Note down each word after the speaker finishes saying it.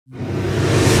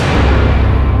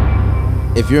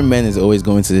If your man is always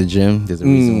going to the gym, there's a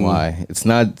reason why. It's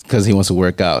not because he wants to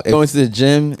work out. Going to the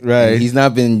gym, right? He's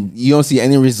not been. You don't see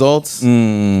any results.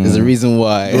 There's a reason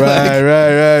why.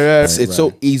 Right. It's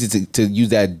so easy to use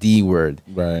that D word.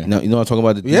 Right. You know what I'm talking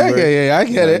about? The D Yeah, word? yeah. I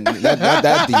get it. Not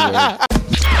that D word.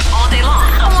 All day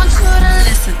long. I want you to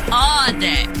listen all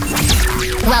day.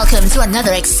 Welcome to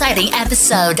another exciting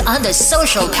episode on the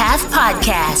sOcialpath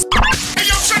podcast. Hey,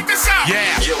 yo, check this out.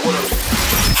 Yeah, what up?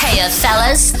 Hey,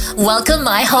 fellas, welcome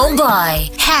my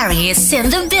homeboy. Harry is in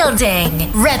the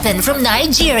building, reppin' from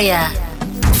Nigeria.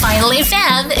 Finally,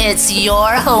 fam, it's your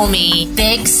homie,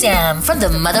 Big Sam from the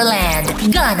motherland,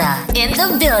 Ghana, in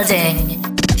the building.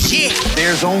 Yeah.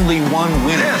 There's only one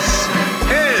winner.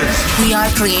 This is. We are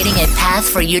creating a path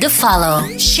for you to follow,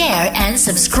 share, and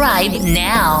subscribe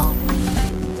now.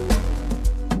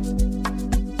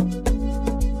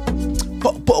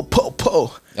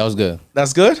 Po. That was good.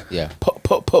 That's good? Yeah. Po.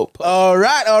 All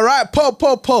right.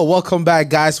 Po. Welcome back,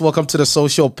 guys. Welcome to the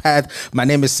Socialpath. My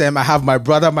name is Sam. I have my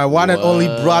brother, my one and only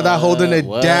brother holding it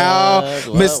down,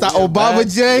 Mr.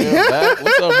 Obamije.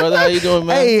 What's up, brother? How you doing,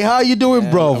 man? Hey, how you doing,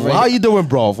 bro? How you doing,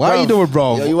 bro?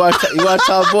 Yo, you watch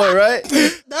Top Boy, right?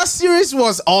 That series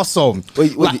was awesome.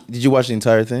 Wait, did you watch the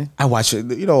entire thing? I watched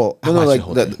it. You know, No, like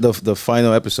the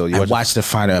final episode. I watched the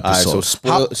final episode.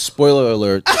 So spoiler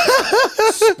alert.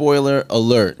 Spoiler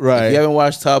alert. Right. If you haven't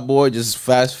watched Top Boy, just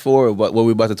fast forward what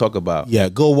we're about to talk about. Yeah,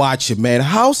 go watch it, man.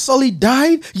 How Sully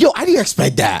died? Yo, I didn't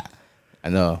expect that. I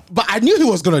know. But I knew he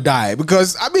was going to die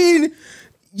because, I mean,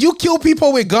 you kill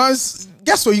people with guns,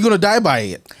 guess what? You're going to die by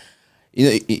it. You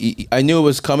know, I knew it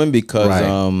was coming because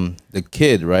the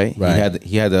kid, right?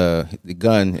 He had the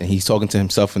gun and he's talking to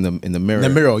himself in the mirror. The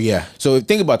mirror, yeah. So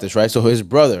think about this, right? So his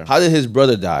brother, how did his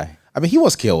brother die? I mean, he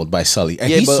was killed by Sully, and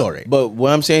he's sorry. But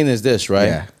what I'm saying is this, right?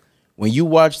 Yeah. When you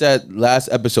watch that last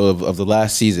episode of the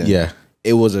last season,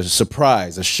 it was a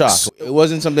surprise, a shock. It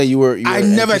wasn't something you were I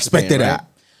never expected that.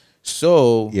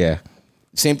 So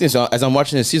same thing. So as I'm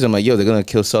watching this season, I'm like, yo, they're gonna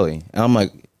kill Sully, and I'm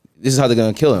like, this is how they're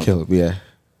gonna kill him. Yeah.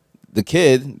 The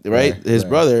kid, right? His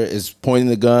brother is pointing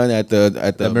the gun at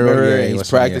the mirror. And he's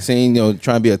practicing, you know,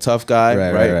 trying to be a tough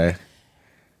guy, right?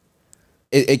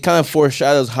 It kind of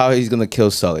foreshadows how he's gonna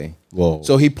kill Sully. Whoa!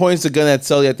 So he points the gun at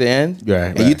Sully at the end,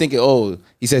 and you think, oh,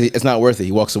 he says it's not worth it.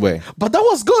 He walks away. But that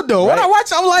was good though. When I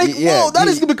watched, I'm like, whoa, that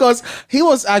is good because he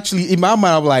was actually in my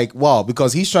mind. I'm like, wow,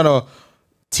 because he's trying to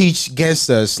teach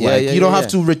gangsters like you don't have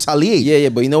to retaliate. Yeah,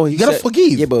 but you know what? You gotta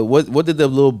forgive. Yeah, but what did the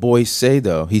little boy say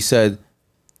though? He said,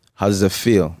 "How does it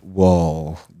feel?"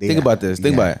 Whoa! Think about this.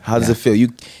 Think about it. How does it feel?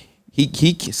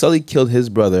 Sully killed his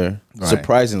brother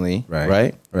surprisingly,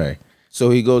 right? So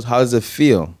he goes, "How does it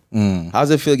feel? How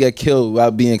does it feel to get killed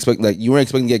without being expected? Like you weren't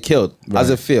expecting to get killed. How does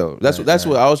it feel?" That's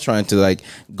what I was trying to like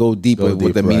go deep with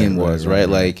what the meaning was, right?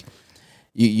 Like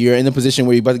you're in a position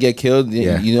where you're about to get killed,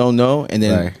 you don't know, and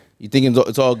then you think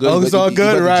it's all good. Oh, it's all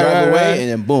good, you drive away, and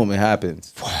then boom, it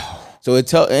happens. Wow. So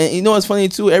and you know what's funny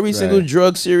too? Every single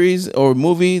drug series or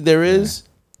movie there is,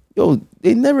 yo,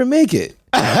 they never make it.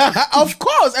 Of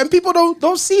course, and people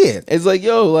don't see it. It's like,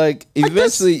 yo, like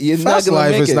eventually you're not gonna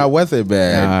life make is it. not worth it,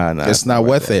 man. Nah, it's not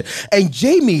worth it. And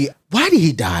Jamie, why did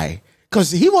he die?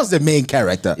 Because he was the main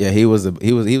character. Yeah, he was the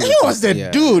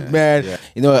dude, man. Yeah.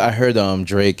 You know, I heard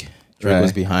Drake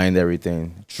was behind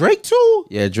everything. Drake too?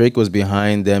 Yeah, Drake was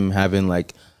behind them having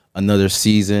like another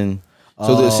season.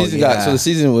 So the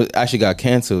season actually got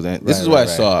canceled, and this is what I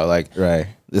saw. Like,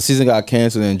 the season got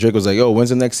canceled, and Drake was like, "Yo, when's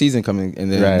the next season coming?"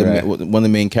 And then one of the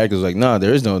main characters was like, "Nah,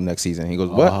 there is no next season." He goes,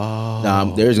 "What?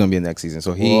 Nah, there is gonna be a next season."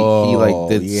 So he like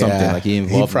did something, like he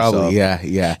involved himself. Yeah.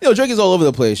 You know, Drake is all over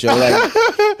the place, yo. Like,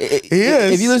 he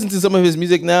is. If you listen to some of his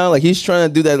music now, like he's trying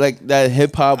to do that, like that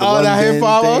hip hop. Oh, that hip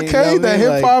hop. Okay, that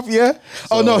hip hop. Yeah.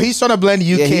 Oh no, he's trying to blend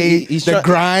UK, the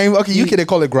grime. Okay, UK they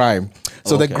call it grime.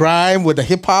 So the grime with the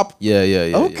hip hop. Yeah.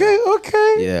 Okay.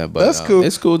 Yeah, but that's cool.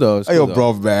 It's cool though. Hey, yo,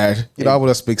 bro, man. You know, I want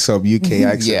to speak some UK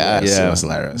accent. Yeah. That's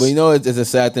hilarious. But you know, it's a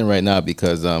sad thing right now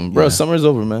because, bro, summer's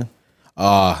over, man.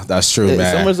 That's true,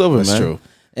 man. Summer's over, man. That's true.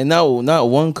 And now, not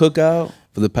one cookout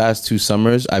for the past 2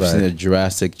 summers, I've seen a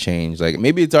drastic change. Like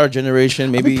maybe it's our generation.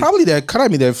 Maybe I mean, probably the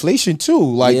economy, the inflation too.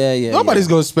 Like nobody's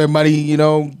gonna spend money. You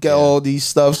know, get all these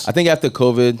stuffs. I think after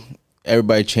COVID,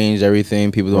 everybody changed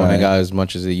everything. People don't hang out as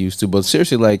much as they used to. But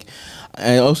seriously, like,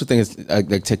 I also think it's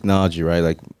like technology, right?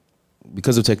 Like,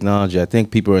 because of technology, I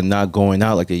think people are not going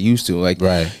out like they used to. Like,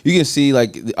 you can see,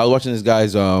 like, I was watching this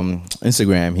guy's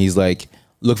Instagram. He's like,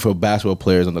 look for basketball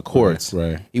players on the courts.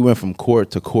 He went from court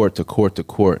to court to court to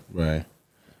court.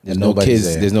 There's no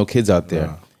kids. There's no kids out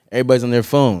there. Everybody's on their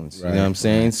phones. You know what I'm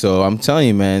saying? So I'm telling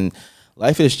you, man.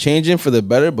 life is changing for the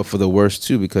better, but for the worse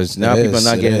too, because now people are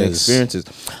not getting experiences.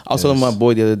 I was telling my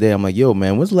boy the other day, I'm like, yo,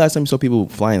 man, when's the last time you saw people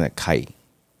flying a kite?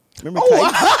 Remember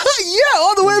kites? Yeah,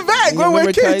 all the way back when we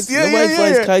were kids. Nobody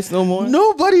flies kites no more.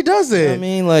 Nobody does it. You know I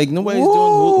mean, like nobody's doing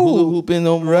hula hooping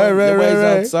no more. Nobody's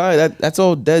outside. That's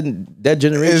all dead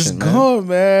generation. It's gone,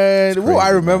 man. Crazy, I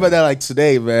remember that like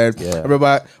today, man. Yeah. I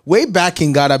remember way back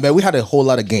in Ghana, man, we had a whole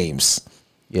lot of games.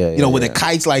 Yeah, with the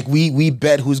kites, like we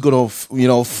bet who's gonna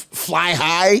fly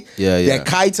high. They're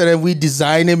kites, and then we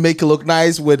design it, make it look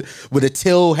nice with a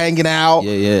tail hanging out.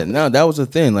 Yeah. No, that was the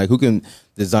thing. Like, who can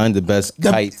design the best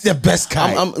kite? The best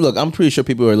kite. I'm pretty sure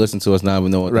people who are listening to us now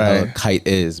even know what the hell a kite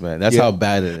is, man. That's how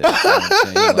bad it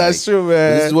is. That's true,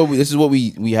 man. This is what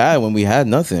we had when we had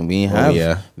nothing. We didn't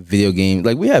have video games.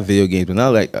 Like, we have video games, but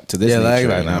not like to this nature.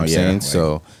 Right now, I'm saying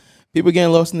so. People are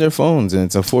getting lost in their phones, and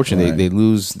it's unfortunate they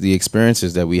lose the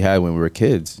experiences that we had when we were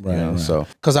kids. So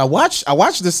because I watched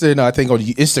this thing, I think, on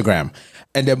Instagram,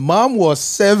 and the mom was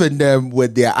serving them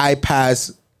with their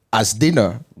iPads as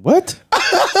dinner. What?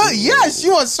 Yes, she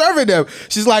was serving them.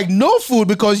 She's like, no food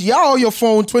because y'all on your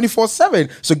phone 24/7.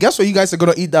 So guess what? You guys are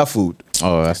gonna eat that food.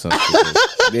 Oh, that's not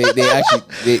stupid.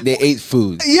 they ate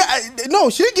food. Yeah, no,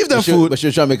 she didn't give them food, but she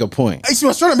was trying to make a point. She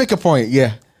was trying to make a point.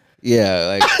 Yeah,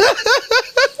 like.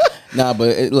 Nah, but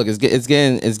it's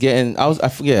getting. I was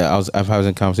having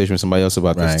a conversation with somebody else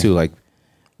about this too. Like,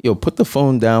 yo, put the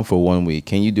phone down for 1 week.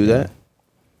 Can you do that?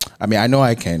 I mean, I know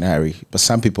I can, Harry, but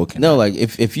some people can. No, like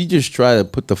if you just try to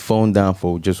put the phone down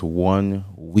for just 1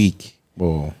 week,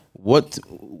 what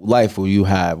life will you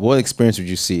have? What experience would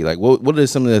you see? Like, what are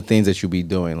some of the things that you'll be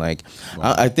doing? Like,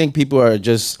 I think people are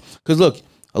just because look.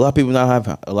 A lot of people now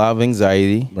have a lot of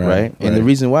anxiety, right? And the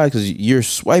reason why is because you're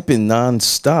swiping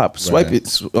nonstop,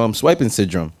 swiping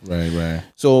syndrome. Right.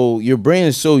 So your brain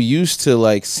is so used to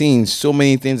like seeing so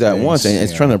many things at once, and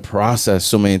it's trying to process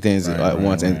so many things at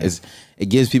once, and it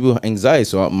gives people anxiety.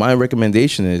 So my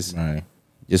recommendation is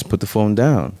just put the phone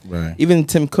down. Even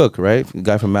Tim Cook, right, the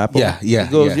guy from Apple, he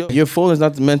goes, your phone is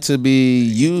not meant to be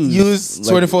used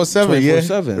 24/7.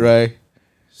 24/7, right?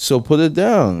 So put it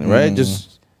down, right? Just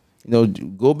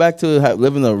go back to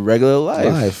living a regular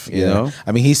life. You know,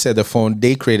 I mean, he said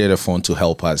they created a phone to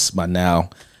help us, but now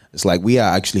it's like we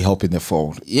are actually helping the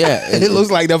phone. Yeah, it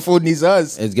looks like the phone needs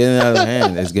us. It's getting out of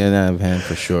hand. It's getting out of hand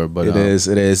for sure. But it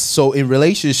is. So in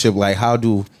relationship, like, how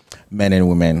do men and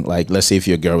women, like, let's say if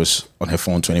your girl is on her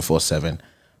phone 24/7,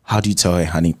 how do you tell her,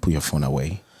 honey, put your phone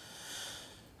away?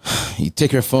 You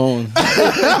take her phone.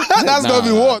 That's gonna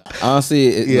be what.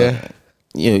 Honestly,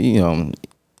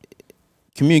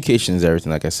 communication is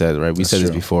everything, like I said, right? We said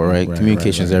this before, right?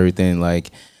 Communication is everything.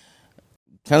 Like,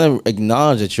 kind of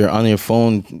acknowledge that you're on your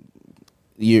phone.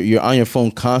 You're on your phone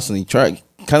constantly. Try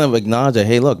kind of acknowledge that,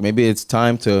 hey, look, maybe it's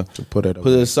time to put it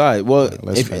aside. Well,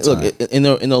 in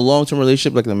a long-term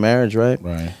relationship, like the marriage, right?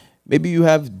 Maybe you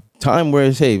have time where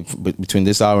it's, hey, between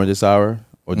this hour and this hour,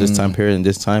 or this time period and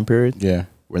this time period,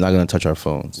 we're not going to touch our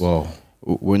phones. Whoa.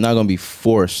 We're not going to be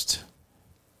forced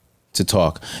to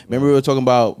talk. Remember we were talking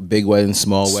about big wedding,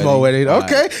 small wedding.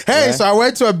 Okay. Hey, so I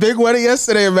went to a big wedding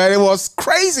yesterday, man. It was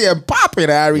crazy and popping,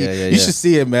 Harry. You should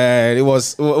see it, man. It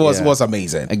was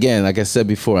amazing. Again, like I said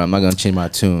before, I'm not gonna change my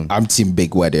tune. I'm team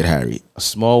big wedding, Harry. A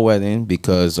small wedding,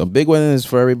 because a big wedding is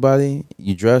for everybody.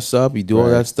 You dress up, you do all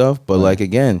that stuff. But like,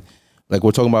 again, like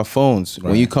we're talking about phones.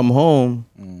 When you come home,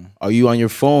 are you on your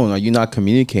phone? Are you not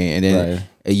communicating? And then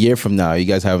a year from now, you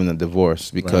guys having a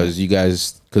divorce because you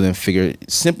guys couldn't figure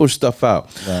simple stuff out.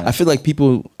 I feel like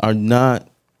people are not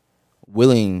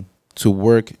willing to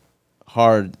work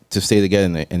hard to stay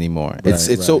together anymore.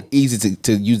 It's so easy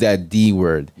to use that D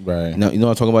word. You know what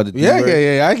I'm talking about? The D word?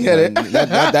 Yeah, I get it.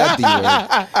 Not that D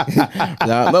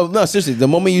word. No, seriously. The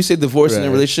moment you say divorce in a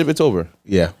relationship, it's over.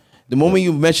 The moment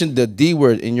you mention the D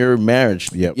word in your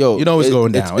marriage, yo, you know it's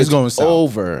going down. It's going south.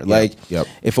 Over. Like,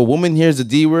 if a woman hears the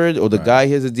D word or the guy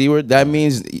hears the D word, that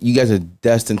means you guys are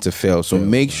destined to fail. So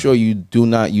make sure you do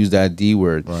not use that D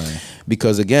word.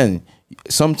 Because, again,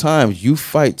 sometimes you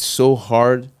fight so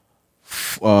hard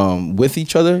with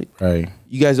each other,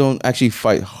 you guys don't actually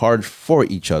fight hard for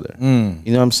each other. You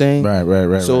know what I'm saying?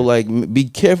 So like, be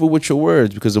careful with your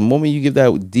words, because the moment you give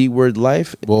that D word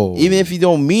life, even if you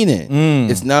don't mean it,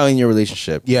 it's now in your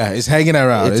relationship. It's hanging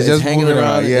around. It's just hanging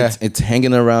around. It's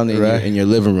hanging around in your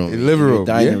living room, in your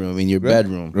dining room, in your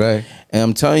bedroom. And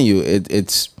I'm telling you,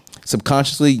 it's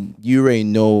subconsciously, you already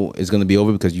know it's gonna be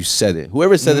over because you said it.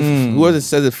 Whoever said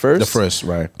it first,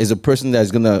 is a person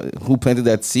that's who planted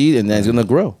that seed, and that's gonna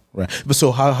grow. But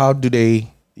so how do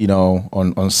they,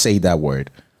 on say that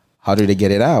word? How do they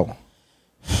get it out?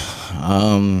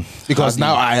 Because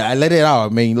now I let it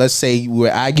out. I mean, let's say we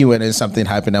were arguing and something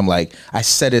happened. I'm like, I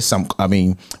said it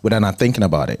without not thinking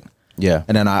about it. Yeah.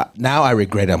 And then now I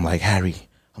regret it. I'm like, Harry,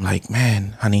 I'm like,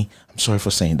 man, honey, I'm sorry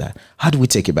for saying that. How do we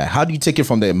take it back? How do you take it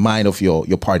from the mind of your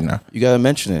partner? You got to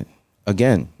mention it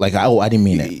again. Like, I didn't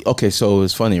mean it. Okay, so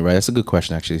it's funny, right? That's a good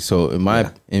question, actually. So in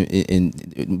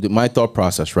my thought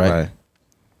process, right?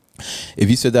 If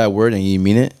you said that word and you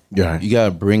mean it, you got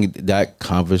to bring that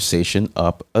conversation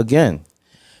up again.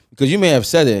 Because you may have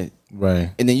said it,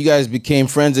 right, and then you guys became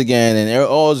friends again, and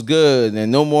all is good,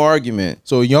 and no more argument.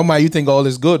 So in your mind, you think all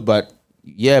is good, but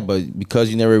but because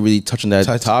you never really touched on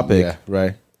that topic,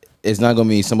 right, it's not gonna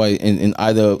be somebody in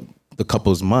either the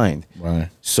couple's mind, right.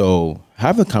 So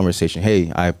have a conversation.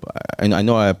 Hey, I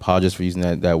know I apologize for using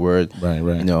that word, right.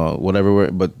 You know, whatever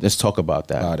word, but let's talk about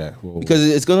that. Whoa. Because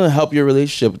it's gonna help your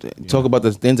relationship. Talk about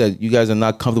the things that you guys are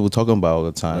not comfortable talking about all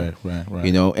the time. Right.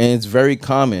 You know, and it's very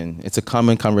common. It's a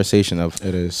common conversation of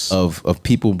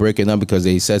people breaking up because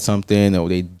they said something or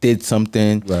they did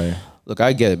something. Right. Look,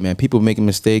 I get it, man. People make a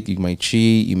mistake. You might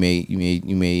cheat. You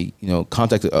may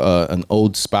contact an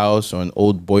old spouse or an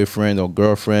old boyfriend or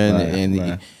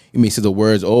girlfriend, you may say the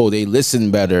words, "Oh, they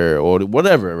listen better," or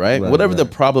whatever, right? Whatever the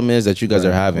problem is that you guys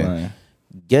are having,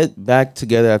 get back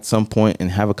together at some point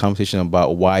and have a conversation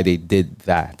about why they did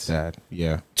that.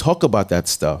 Talk about that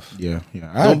stuff.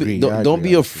 Don't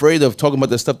be afraid of talking about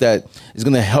the stuff that is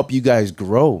going to help you guys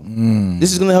grow.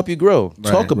 This is going to help you grow.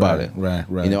 Talk about it. Right.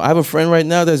 You know, I have a friend right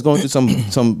now that's going through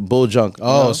some bull junk.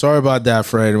 Oh, sorry about that,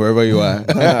 friend. Wherever you are.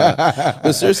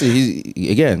 But seriously,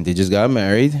 they just got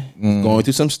married, going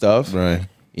through some stuff. Right.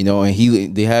 You know, and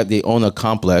they own a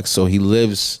complex, so he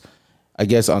lives, I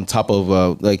guess, on top of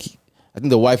I think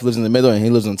the wife lives in the middle and he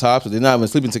lives on top, so they're not even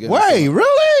sleeping together. Wait,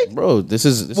 really? Bro, this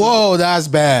is that's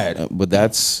bad. But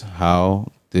that's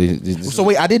how so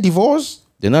wait, are they divorced?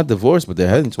 They're not divorced, but they're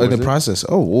heading towards the process.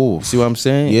 Oh, whoa. See what I'm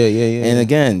saying? Yeah. And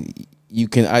again, you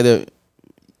can either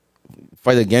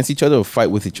fight against each other or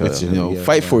fight with each other.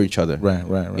 Fight for each other. Right.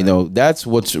 You know, that's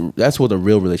what a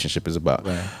real relationship is about.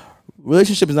 Right.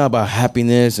 Relationship is not about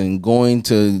happiness and going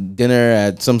to dinner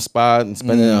at some spot and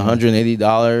spending $180. You know what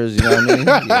I mean?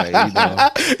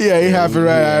 He have it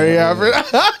right.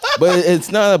 But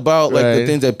it's not about the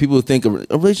things that people think. A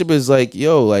relationship is like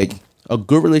a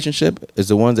good relationship is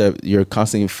the ones that you're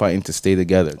constantly fighting to stay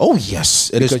together. Oh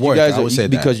yes, it is work. I would say that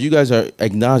because you guys are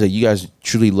acknowledge that you guys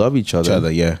truly love each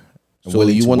other. So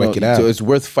you want to work it out. So it's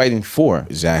worth fighting for.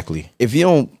 Exactly. If you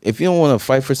don't want to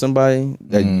fight for somebody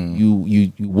that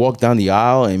you walk down the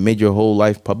aisle and made your whole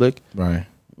life public, right?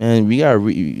 And we gotta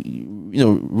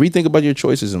rethink about your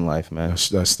choices in life, man.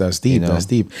 That's deep. That's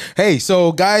deep. Hey,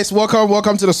 so guys,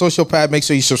 welcome to the Socialpath. Make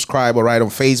sure you subscribe. All right, on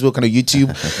Facebook and on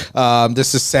YouTube.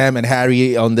 This is Sam and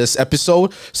Harry on this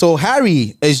episode. So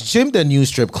Harry, is Gym the new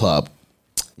strip club?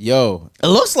 Yo, it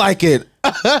looks like it.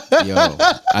 Yo,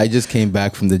 I just came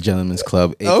back from the Gentlemen's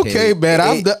Club. AKA, okay,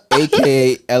 man.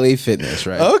 AKA LA Fitness,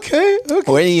 right? Okay.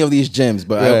 Or any of these gyms,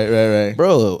 but right.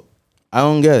 Bro, I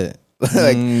don't get it.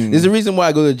 There's a reason why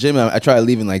I go to the gym and I try to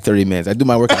leave in like 30 minutes. I do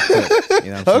my workout quick.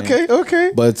 You know what I'm saying?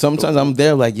 Okay. But sometimes I'm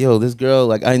there like, yo, this girl,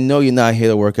 like, I know you're not here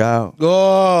to work out.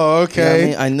 Oh,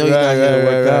 okay. You know what I mean? I know you're not here to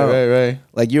work out. Right.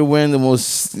 Like, you're wearing the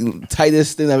most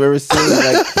tightest thing I've ever seen.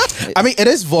 Like, I mean, it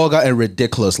is vulgar and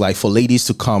ridiculous, like, for ladies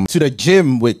to come to the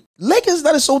gym with leggings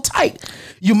that are so tight.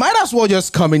 You might as well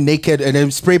just come in naked and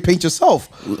then spray paint yourself.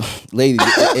 Ladies,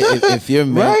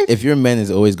 if your man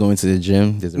is always going to the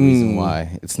gym, there's a reason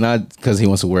why. It's not because he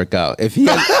wants to work out. If he's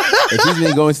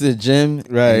been going to the gym,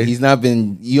 right,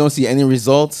 you don't see any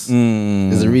results,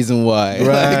 there's a reason why.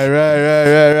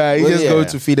 Right. He's just going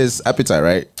to feed his appetite,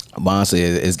 right? But honestly,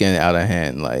 it's getting out of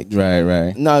hand. Like,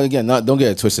 right. No, again, don't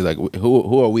get it twisted. Like,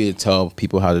 who are we to tell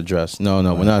people how to dress? No,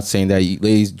 we're not saying that.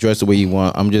 Ladies, dress the way you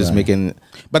want. I'm just making.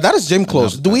 But that is gym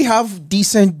clothes. Do we have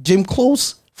decent gym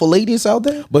clothes for ladies out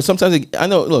there? But sometimes I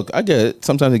know. Look, I get it.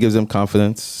 Sometimes it gives them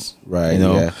confidence, right? You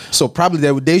know. Yeah. So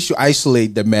probably they should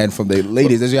isolate the man from the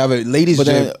ladies. As you have a ladies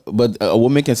gym. But a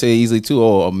woman can say easily too.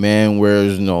 Oh, a man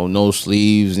wears no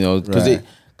sleeves. You know,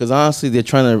 because honestly,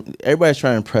 everybody's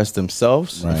trying to impress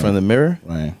themselves in front of the mirror,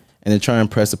 right? And they're trying to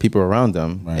impress the people around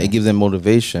them. Right. It gives them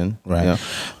motivation, right? You know?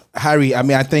 Harry, I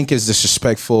mean, I think it's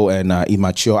disrespectful and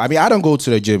immature. I mean, I don't go to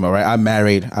the gym, all right? I'm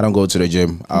married. I don't go to the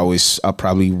gym. I'll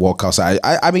probably walk outside.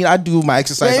 I mean, I do my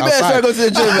exercise outside. You better try to go to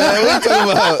the gym, man. What are you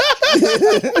talking about?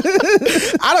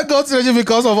 I don't go to the gym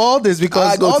because of all this,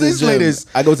 because all these ladies.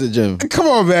 I go to the gym. Come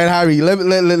on, man, Harry.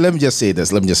 Let me just say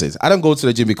this. I don't go to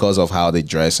the gym because of how they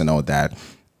dress and all that.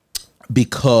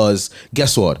 Because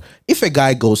guess what? If a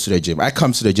guy goes to the gym, I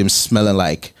come to the gym smelling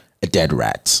like a dead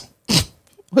rat.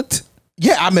 What?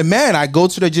 Yeah, I'm a man. I go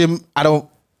to the gym. I don't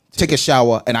take a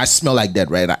shower, and I smell like that,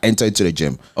 right? And I enter into the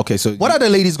gym. Okay, so what are the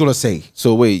ladies gonna say?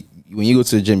 So wait, when you go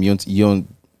to the gym, you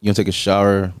don't take a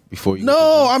shower before you?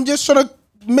 No, I'm just trying to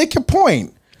make a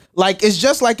point. Like, it's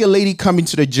just like a lady coming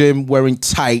to the gym wearing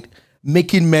tight,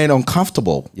 making men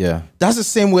uncomfortable. Yeah, that's the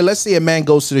same way. Let's say a man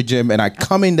goes to the gym and I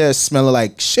come in there smelling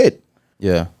like shit.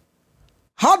 Yeah,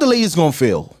 how the ladies gonna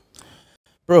feel?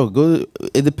 Bro,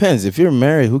 it depends. If you're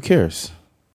married, who cares?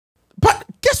 But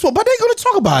guess what? But they're gonna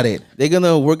talk about it. They're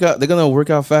gonna work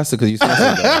out faster because you smell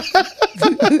so bad.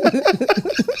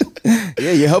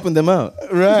 Yeah, you're helping them out,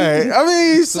 right? I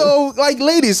mean, so like,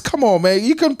 ladies, come on, man.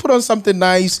 You can put on something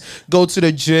nice, go to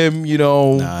the gym, you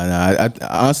know. Nah. I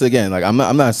honestly, again, like I'm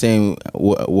not saying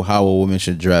how a woman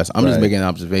should dress. I'm just making an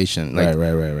observation. Like,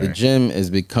 right. The gym is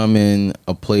becoming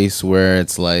a place where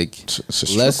it's like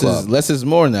less is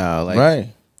more now. Like, right.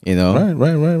 You know,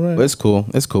 right. But it's cool.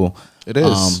 It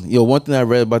is. One thing I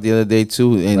read about the other day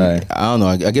too, and I don't know.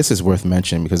 I guess it's worth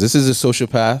mentioning because this is a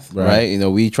sociopath, right? You know,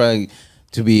 we try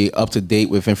to be up to date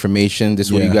with information.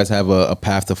 This way, you guys have a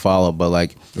path to follow. But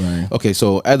like, okay,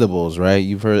 so edibles, right?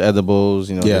 You've heard edibles.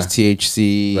 You know, there's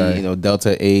THC. You know,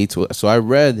 Delta 8. So I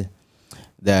read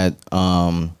that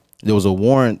there was a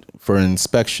warrant for an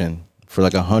inspection for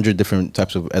like 100 different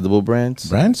types of edible brands.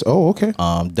 Oh, okay.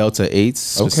 Delta 8s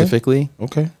specifically.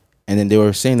 Okay. And then they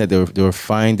were saying that they were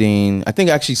finding, I think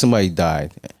actually somebody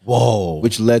died. Whoa.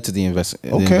 Which led to the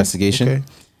investigation. Okay.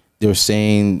 They were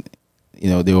saying, you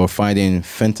know, they were finding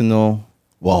fentanyl.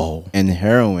 Whoa. And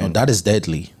heroin. Oh, that is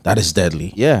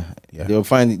deadly. Yeah. They were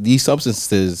finding these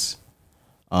substances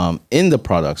in the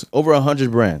products, over 100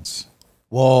 brands.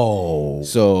 Whoa.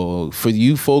 So for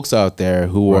you folks out there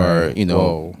who are, you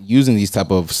know, using these type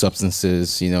of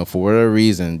substances, you know, for whatever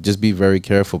reason, just be very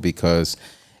careful because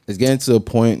it's getting to a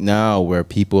point now where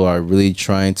people are really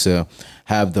trying to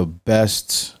have the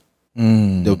best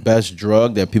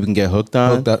drug that people can get hooked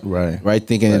on. Right.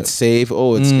 Thinking it's safe.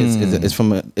 Oh, it's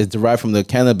derived from the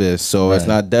cannabis, so it's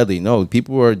not deadly. No,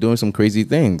 people are doing some crazy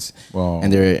things. Wow.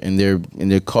 And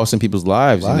they're costing people's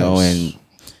lives, you know, and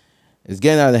it's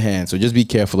getting out of hand. So just be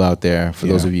careful out there for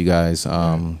those of you guys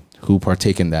who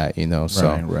partake in that, you know.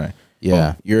 So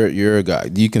yeah, you're a guy.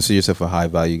 Do you consider yourself a high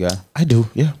value guy? I do,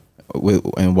 yeah.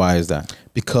 And why is that?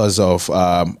 Because of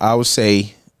I would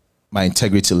say my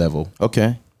integrity level.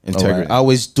 Okay. Integrity. I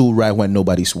always do right when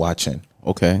nobody's watching.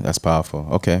 Okay, that's powerful.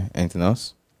 Okay. Anything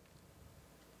else?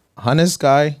 Honest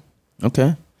guy.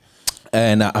 Okay.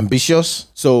 And ambitious.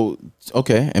 So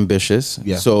okay, ambitious.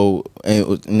 Yeah. So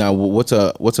now, what's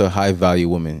a high value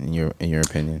woman in your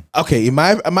opinion? Okay, in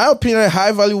my opinion, a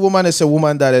high value woman is a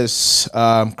woman that is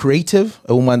creative.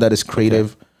 A woman that is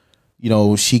creative. Okay. You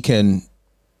know, she can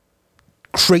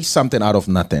create something out of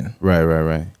nothing.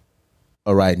 Right.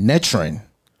 All right, nurturing.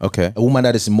 Okay. A woman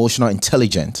that is emotional,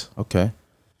 intelligent. Okay.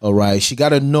 All right, she got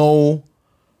to know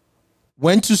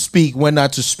when to speak, when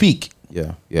not to speak.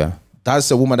 Yeah. That's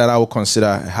a woman that I would consider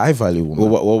a high value woman.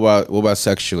 What about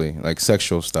sexually, like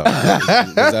sexual stuff?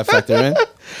 Does that factor in?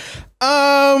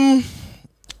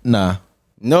 Nah.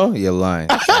 No, you're lying.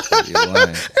 You're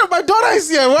lying. Yeah, my daughter is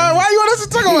here. Why you want us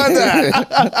to talk about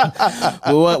that?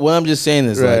 Well, what I'm just saying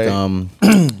is like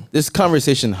this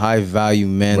conversation, high value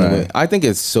men. I think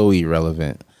it's so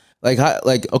irrelevant. Like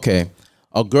okay,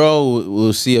 a girl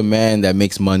will see a man that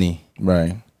makes money.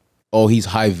 Right. Oh, he's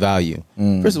high value.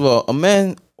 First of all, a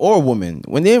man or a woman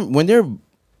when they're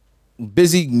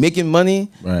busy making money,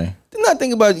 right, they're not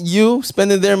thinking about you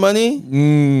spending their money.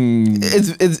 It's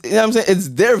you know what I'm saying? It's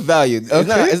their value. It's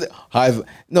not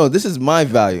no, this is my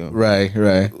value. Right.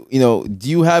 You know, do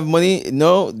you have money?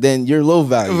 No, then you're low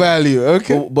value.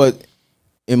 Okay. But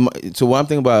so what I'm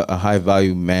thinking about a high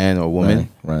value man or woman,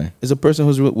 right, is a person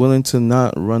who's willing to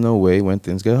not run away when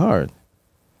things get hard.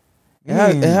 It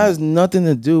has nothing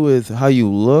to do with how you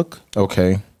look.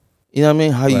 Okay. You know what I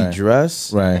mean? How you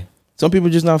dress. Right. Some people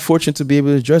are just not fortunate to be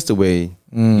able to dress the way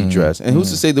you dress. And who's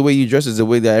to say the way you dress is the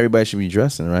way that everybody should be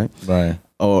dressing, right? Right.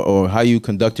 Or how you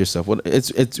conduct yourself.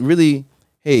 It's really,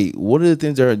 hey, what are the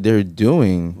things they're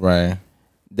doing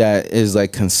that is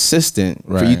like consistent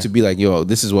for you to be like, yo,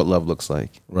 this is what love looks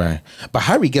like. Right. But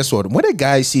Harry, guess what? When a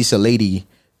guy sees a lady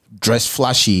dressed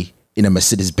flashy in a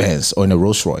Mercedes Benz or in a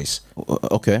Rolls Royce,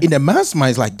 okay, in a man's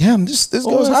mind, it's like, damn, this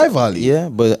girl's high value. Yeah,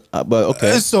 but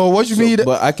okay. So what you mean?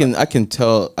 But I can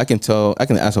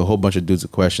ask a whole bunch of dudes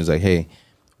questions like, hey,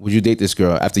 would you date this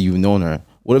girl after you've known her?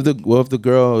 What if the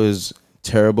girl is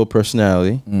terrible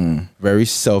personality, very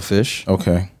selfish,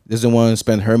 okay, doesn't want to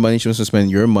spend her money, she wants to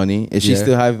spend your money? Is she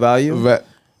still high value?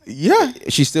 Yeah.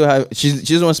 She still have. She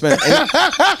doesn't want to spend.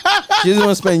 She doesn't want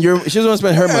to spend your. She doesn't want to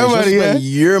spend her money. She wants to spend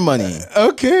your money.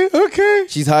 Okay.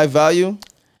 She's high value.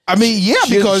 I mean, yeah,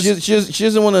 because she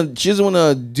doesn't want to. She doesn't want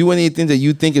to do anything that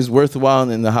you think is worthwhile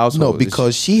in the household. No,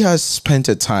 because she has spent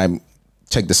her time.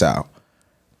 Check this out.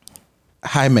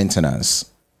 High maintenance.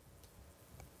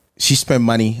 She spent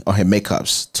money on her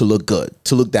makeups to look good,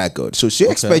 to look that good. So she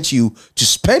expects you to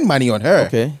spend money on her.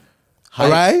 Okay. All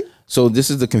right. So this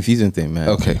is the confusing thing, man.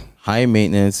 Okay. High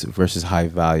maintenance versus high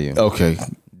value. Okay.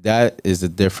 That is the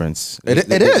difference.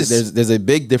 It is. There's a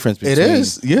big difference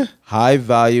between high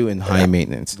value and high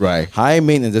maintenance. Right. High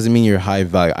maintenance doesn't mean you're high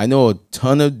value. I know a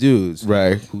ton of dudes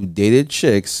who dated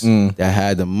chicks that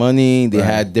had the money, they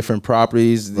had different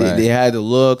properties, they had the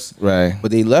looks, but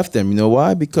they left them. You know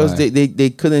why? Because they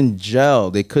couldn't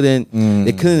gel. They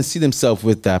couldn't see themselves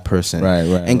with that person.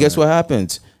 And guess what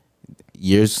happens?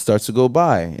 Years starts to go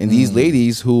by, and these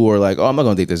ladies who are like, "Oh, I'm not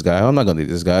gonna date this guy. I'm not gonna date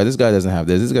this guy. This guy doesn't have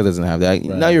this. This guy doesn't have that."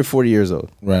 Now you're 40 years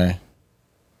old. Right.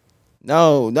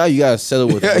 Now you gotta settle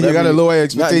with. You gotta lower your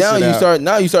expectation.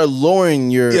 Now you start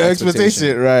lowering your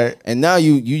expectation. Right. And now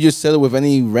you just settle with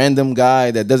any random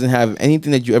guy that doesn't have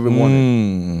anything that you ever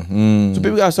wanted. So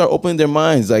people gotta start opening their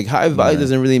minds. Like high value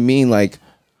doesn't really mean like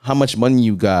how much money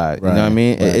you got. You know what I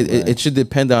mean? It should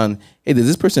depend on, hey, does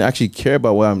this person actually care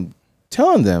about what I'm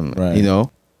telling them? You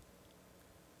know,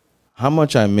 how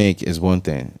much I make is one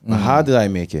thing, but how did I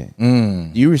make it?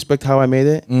 Do you respect how I made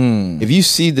it? If you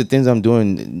see the things I'm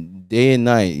doing day and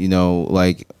night, you know,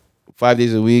 like 5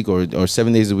 days a week or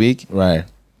 7 days a week,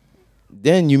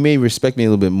 then you may respect me a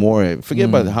little bit more. Forget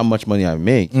about how much money I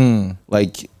make.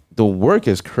 Like the work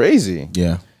is crazy.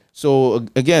 Yeah. So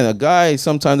again, a guy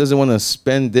sometimes doesn't want to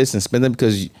spend this and spend that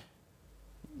because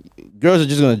girls are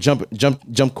just gonna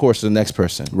jump course to the next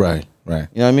person. Right. You know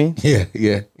what I mean?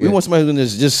 Yeah. We want somebody who's gonna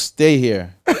just stay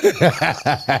here.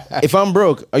 If I'm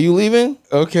broke, are you leaving?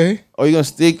 Okay. Or are you gonna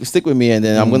stick with me, and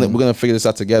then we're gonna figure this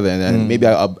out together, and then maybe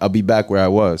I'll be back where I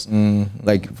was.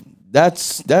 Like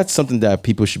that's something that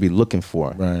people should be looking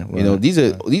for. Right. You know, these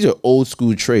are old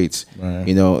school traits. Right.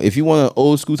 You know, if you want an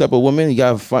old school type of woman, you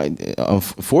gotta find.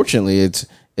 Unfortunately, it's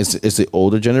the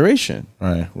older generation.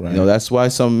 Right. You know, that's why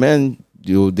some men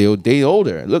they'll date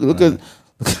older. Look at.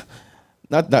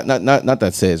 Not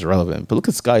that say it's relevant, but look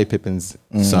at Scottie Pippen's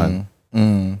son.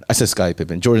 I said Scottie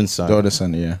Pippen, Jordan's son. Jordan's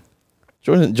son, yeah.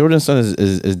 Jordan's son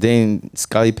is dating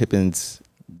Scottie Pippen's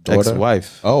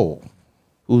ex-wife. Oh,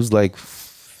 who's like,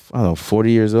 I don't know,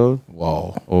 40 years old.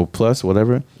 Wow. Or plus,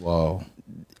 whatever. Wow.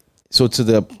 So to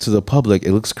the public,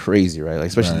 it looks crazy, right? Like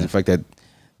especially the fact that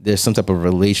there's some type of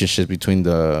relationship between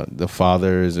the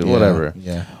fathers or whatever.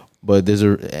 Yeah. But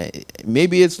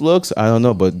maybe it's looks, I don't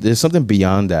know, but there's something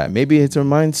beyond that. Maybe it's her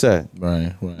mindset.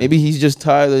 Right. Maybe he's just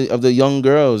tired of the young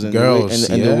girls and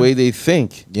the way they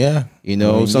think. Yeah. You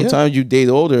know, sometimes you date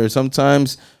older.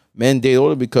 Sometimes men date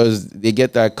older because they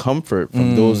get that comfort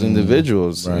from those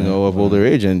individuals, you know, of older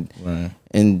age,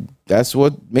 and that's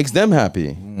what makes them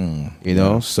happy. You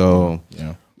know, so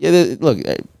look,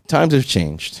 times have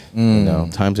changed. You know,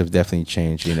 times have definitely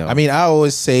changed. You know, I mean, I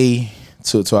always say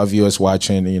to our viewers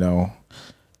watching, you know,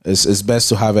 it's best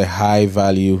to have a high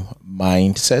value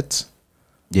mindset.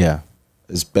 Yeah,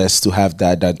 it's best to have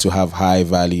that than to have high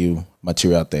value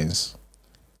material things.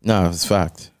 No, it's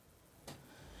fact.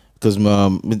 Because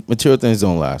material things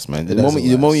don't last, man. The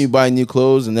moment you buy new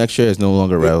clothes, the next year is no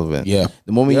longer relevant. Yeah.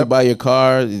 The moment you buy your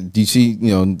car, do you see,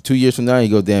 you know, 2 years from now, you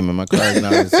go, damn, man, my car is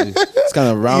now it's kind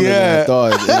of rounder than I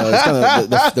thought. You know, it's kind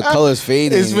of the color's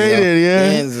fading. It's faded,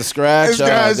 and it's a scratch. Oh,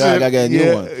 God, I gotta get a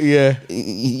new one. Yeah.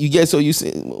 You get you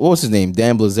see, what was his name?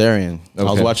 Dan Blazarian. Okay.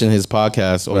 I was watching his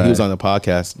podcast, or he was on the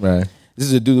podcast. Right. This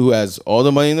is a dude who has all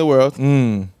the money in the world.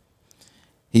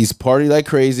 He's partied like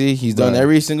crazy. He's done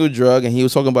every single drug, and he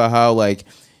was talking about how like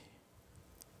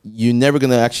you're never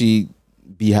gonna actually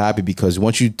be happy because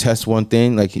once you test one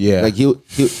thing, like he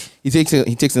takes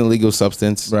an illegal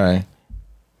substance, right?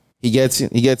 He gets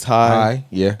high,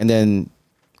 and then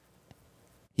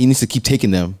he needs to keep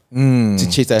taking them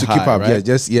to chase that high, keep up,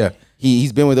 right?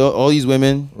 He's been with all these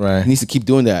women, right? He needs to keep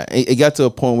doing that. It got to a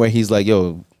point where he's like,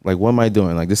 yo. Like, what am I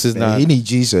doing? Like, this is not. He need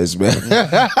Jesus, man.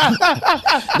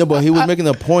 No, but he was making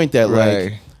a point that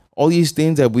like all these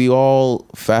things that we all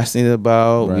fascinated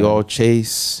about, we all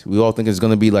chase, we all think it's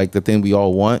gonna be like the thing we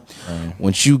all want.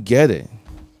 Once you get it,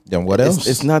 then what else?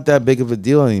 It's not that big of a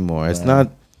deal anymore. It's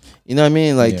not, you know what I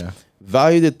mean? Like,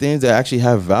 value the things that actually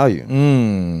have value. You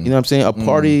know what I'm saying? A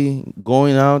party,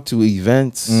 going out to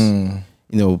events, you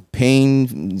know,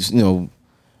 paying, you know,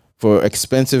 for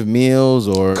expensive meals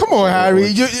or. Come on,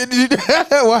 Harry.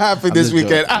 What happened this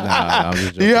weekend? I'm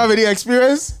just Do you have any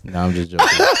experience? No, I'm just joking.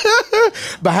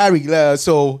 But Harry,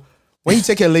 so when you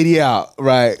take a lady out,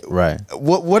 right?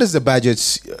 What is the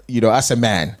budget? You know, as a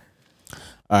man,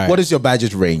 all right. What is your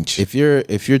budget range? If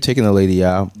you're taking a lady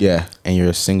out, and you're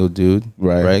a single dude,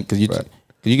 right? Because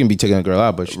you can be taking a girl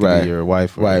out, but she can be your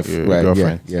wife or your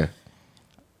girlfriend. Yeah.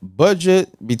 Budget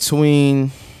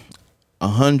between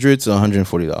 $100 to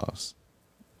 $140.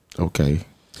 Okay.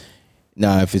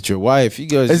 Now, if it's your wife, you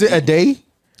guys. Is it a day?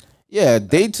 Yeah,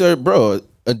 dates are, bro.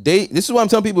 A date. This is why I'm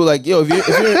telling people, like, yo, if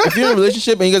you're in a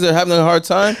relationship and you guys are having a hard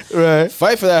time,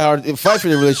 fight for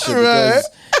the relationship. Because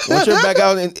once you're back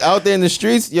out there in the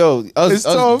streets, yo, us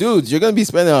dudes, you're gonna be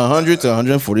spending $100 to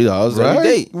 $140 every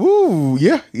date. Ooh,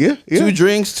 yeah. Two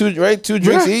drinks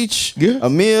each. Yeah. A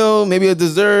meal, maybe a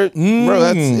dessert. Bro,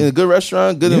 that's in a good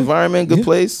restaurant, good environment, good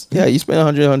place. Yeah, you spend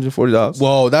 $100, $140.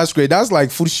 Whoa, that's great. That's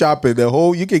like food shopping.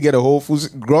 You can get a whole food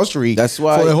grocery. That's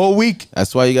why for the whole week.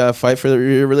 That's why you gotta fight for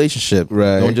your relationship.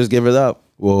 Right. Don't just give it up.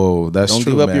 Whoa, that's true.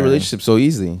 Don't give up your relationship so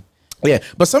easily. Yeah,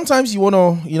 but sometimes you want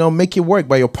to, make it work,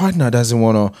 but your partner doesn't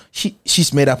want to.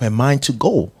 She's made up her mind to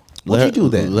go. What do you do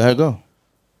then? Let her go.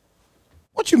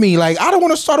 What you mean? Like, I don't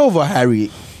want to start over,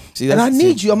 Harry. See, and I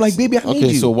need you. I'm like, baby, I need you.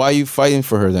 Okay, so why are you fighting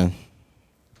for her then?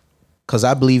 Because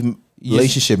I believe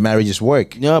relationship, marriages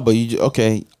work. Yeah, but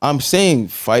I'm saying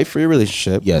fight for your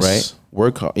relationship. Yes. Right?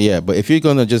 Work hard. Yeah, but if you're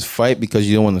going to just fight because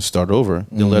you don't want to start over,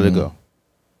 then let it go.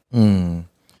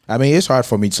 I mean, it's hard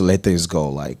for me to let things go.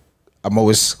 Like, I'm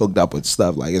always hooked up with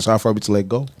stuff. Like, it's hard for me to let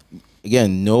go.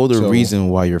 Again, know the reason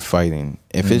why you're fighting.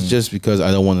 If it's just because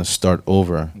I don't want to start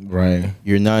over, right?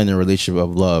 You're not in a relationship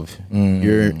of love.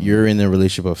 You're in a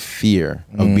relationship of fear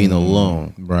of being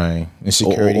alone, right?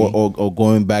 Insecurity, or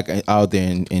going back out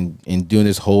there and doing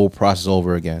this whole process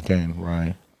over again. Okay,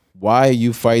 right? Why are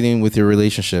you fighting with your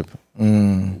relationship?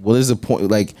 What is the point?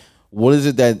 Like, what is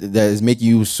it that is making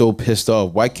you so pissed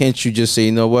off? Why can't you just say,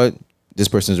 you know what? This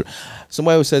person's.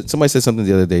 Somebody said something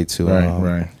the other day too.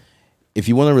 Right. If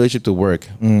you want a relationship to work,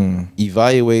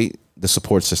 evaluate the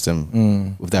support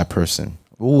system with that person.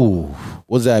 Ooh,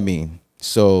 what does that mean?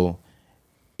 So,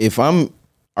 if I'm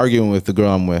arguing with the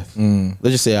girl I'm with,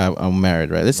 let's just say I'm married,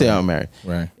 right? Let's say I'm married.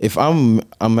 Right. If I'm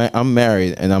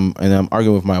married and I'm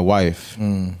arguing with my wife,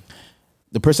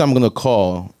 the person I'm gonna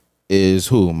call is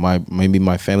who? Maybe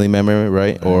my family member,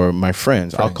 right? Or my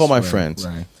friends. I'll call my friends.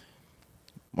 Right.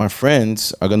 My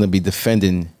friends are gonna be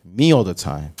defending me all the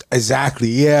time. Exactly.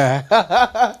 Yeah,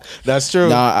 that's true.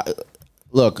 Now,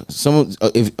 look,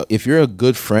 if you're a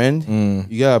good friend,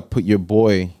 you gotta put your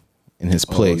boy in his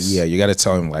place. Yeah, you gotta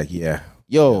tell him like,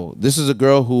 yo, this is a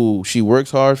girl who she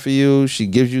works hard for you. She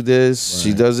gives you this.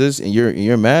 She does this, and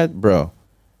you're mad, bro.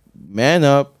 Man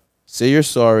up. Say you're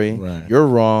sorry. Right. You're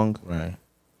wrong. Right.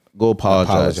 Go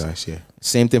apologize. Yeah.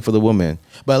 Same thing for the woman.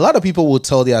 But a lot of people will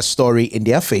tell their story in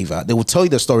their favor. They will tell you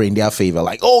the story in their favor.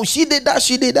 Like, oh, she did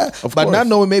that. But not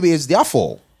knowing maybe it's their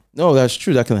fault. No, that's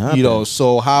true. That can happen.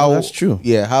 So how... No, that's true.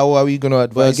 Yeah, how are we going to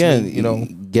advise But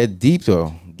again, get deep,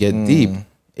 though. Get deep.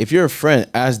 If you're a friend,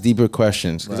 ask deeper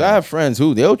questions. Because I have friends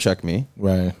who, they'll check me.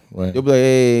 Right. They'll be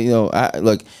like, hey,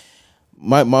 look...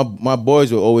 My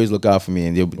boys will always look out for me,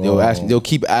 and they'll ask me. They'll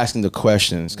keep asking the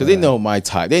questions because they know my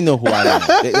type. They know who I am.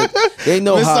 They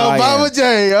know Mr. how Obamije,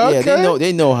 I am. okay. Yeah,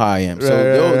 they know how I am.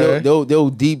 So they'll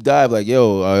deep dive like,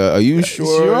 yo, are you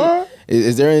sure?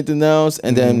 Is there anything else?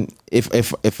 And then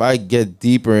if I get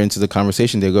deeper into the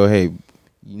conversation, they go, hey,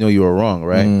 you were wrong,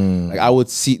 right? Like I would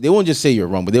see. They won't just say you're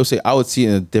wrong, but they'll say I would see it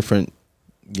in a different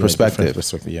perspective.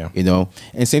 Yeah.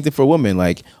 And same thing for women.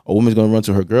 Like a woman's gonna run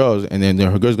to her girls, and then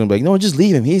her girl's gonna be like, no, just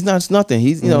leave him. He's nothing.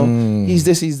 He's he's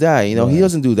this, he's that. He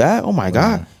doesn't do that. Oh my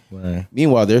God. Right.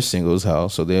 Meanwhile, they're single as hell,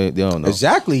 so they don't know.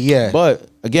 Exactly. Yeah. But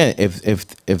again,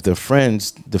 if the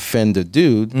friends defend the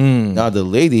dude, now the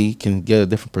lady can get a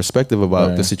different perspective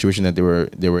about the situation that they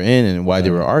were in and why they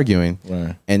were arguing.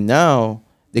 Right. And now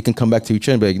they can come back to each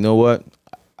other and be like, you know what?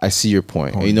 I see your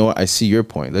point. You know what? I see your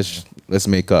point. Let's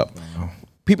make up.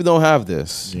 People don't have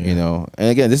this, And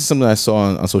again, this is something I saw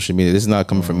on social media. This is not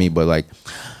coming from me, but like,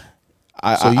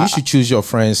 you should choose your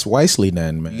friends wisely,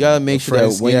 then, man. You gotta make sure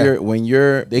that when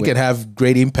they can have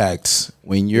great impacts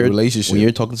when you're relationship. When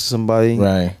you're talking to somebody,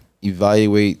 right?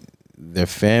 Evaluate their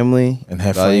family and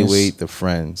evaluate the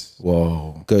friends.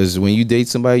 Whoa! Because when you date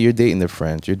somebody, you're dating their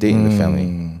friends, you're dating the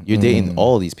family, you're dating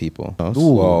all these people.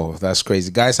 Whoa, that's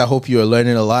crazy, guys! I hope you are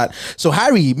learning a lot. So,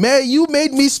 Harry, man, you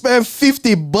made me spend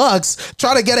 $50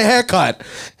 trying to get a haircut.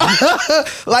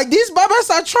 Like these barbers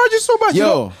are charging so much.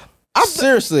 Yo,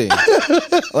 seriously,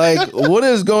 like what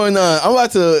is going on? I'm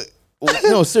about to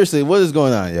No, seriously, what is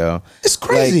going on, yo? It's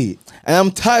crazy. And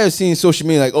I'm tired of seeing social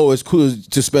media like, oh, it's cool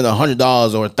to spend $100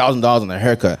 or $1,000 on a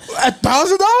haircut.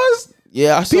 $1,000?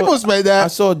 Yeah, people spend that. I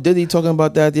saw Diddy talking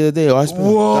about that the other day. Oh, I spent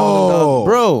Whoa. $1,000,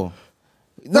 bro.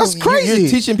 That's crazy.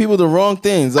 You're teaching people the wrong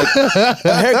things. Like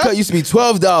a haircut used to be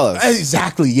 $12.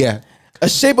 Exactly. Yeah. A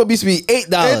shape up used to be $8.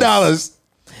 $8.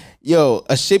 Yo,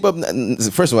 a shape up.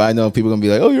 First of all, I know people gonna be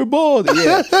like, "Oh, you're bald."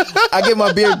 Yeah, I get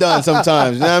my beard done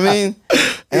sometimes. You know what I mean?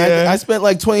 And I spent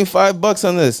like $25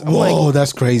 on this. I'm Whoa, like,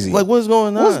 that's crazy. Like, what's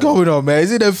going on? What's going on, man?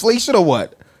 Is it inflation or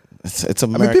what? It's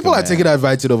America. I mean, people man. are taking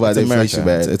advantage of the inflation,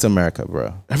 man. It's America,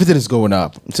 bro. Everything is going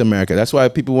up. It's America. That's why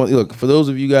people want. Look, for those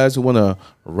of you guys who want to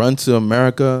run to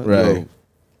America, right? Yo,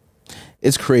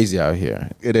 it's crazy out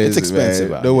here. It is. It's expensive.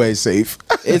 Man. No way safe.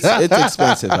 It's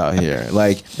expensive out here.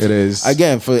 Like it is.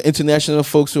 Again, for international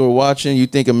folks who are watching, you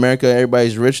think America,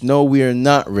 everybody's rich. No, we are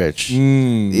not rich.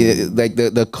 Like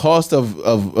the cost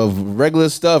of regular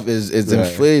stuff is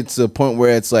inflated to the point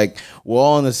where it's like we're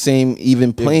all on the same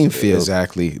even playing field.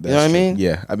 Exactly. You know what I mean?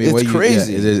 Yeah. I mean, it's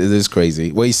crazy. It is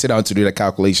crazy. When you sit down to do the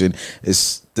calculation,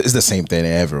 it's the same thing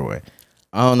everywhere.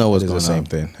 I don't know what's going on. It's the same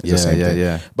thing.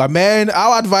 Yeah. But man,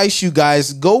 I'll advise you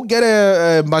guys, go get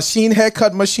a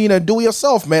haircut machine and do it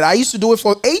yourself, man. I used to do it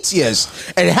for 8 years.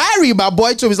 And Harry, my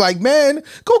boy, was like, man,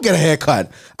 go get a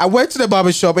haircut. I went to the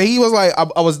barber shop and he was like,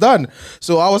 I was done.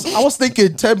 So I was thinking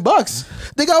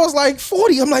 $10. The guy was like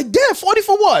 40. I'm like, damn, 40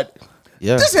 for what?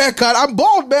 Yeah. This haircut, I'm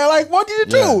bald, man. Like, what did you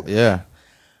do? Yeah.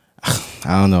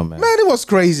 I don't know, man. Man, it was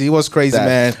crazy. It was crazy,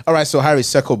 man. All right, so Harry,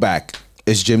 circle back.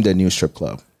 Is gym the new strip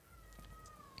club?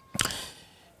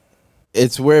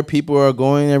 It's where people are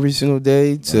going every single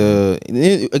day to.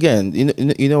 Again,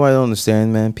 you know what I don't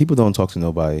understand, man. People don't talk to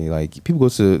nobody. Like people go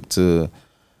to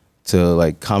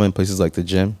like common places like the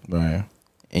gym, right?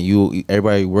 And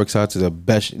everybody works out to the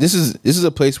best. This is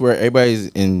a place where everybody's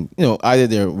in. Either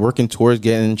they're working towards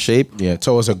getting in shape,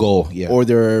 towards a goal, or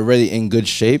they're already in good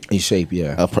shape.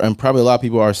 And probably a lot of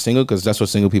people are single because that's what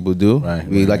single people do. Right,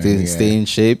 we like to stay in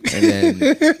shape and then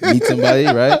meet somebody,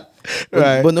 right?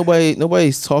 Right. But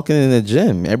nobody's talking in the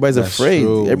gym. Everybody's afraid.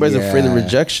 True. Everybody's afraid of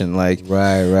rejection. Like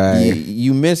right.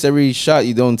 You miss every shot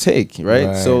you don't take,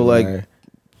 right? So like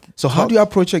so how do you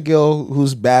approach a girl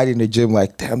who's bad in the gym?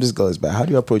 Like, damn, this girl is bad. How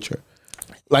do you approach her?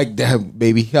 Like, damn,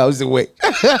 baby, how's the way?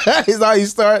 Is that how you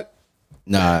start?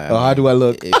 Nah. Or how do I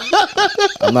look?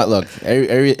 I'm not look.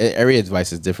 Every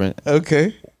advice is different.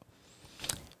 Okay.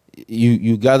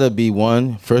 You gotta be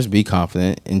first be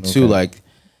confident, and two, like,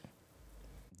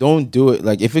 don't do it.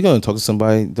 Like, if you're gonna talk to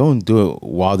somebody, don't do it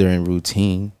while they're in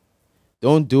routine.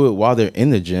 Don't do it while they're in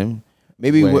the gym.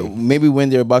 Maybe when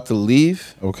they're about to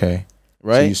leave. Okay.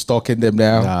 Right? So you stalking them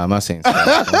now? Nah, I'm not saying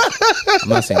stalk them. I'm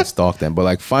not saying stalk them, but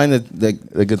like find a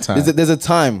good time. There's a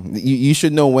time. You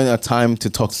should know when a time to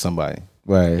talk to somebody.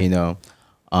 Right.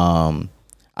 But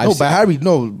Harry,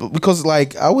 because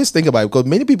like I always think about it, because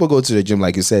many people go to the gym,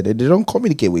 like you said, and they don't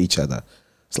communicate with each other.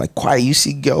 It's like quiet. You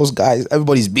see girls, guys,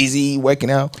 everybody's busy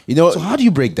working out. So how do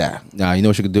you break that? Nah, you know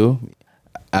what you could do?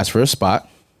 Ask for a spot.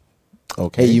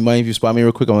 Okay. Hey, you mind if you spot me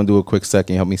real quick? I want to do a quick set.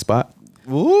 Can you help me spot?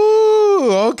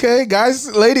 Ooh, okay,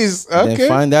 guys, ladies. Okay. Then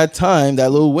find that time,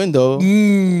 that little window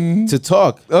to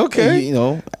talk. Okay.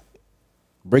 And,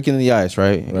 breaking the ice,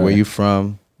 right? Where you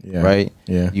from? Yeah. Right?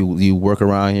 Yeah. You work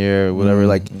around here, whatever.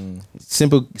 Like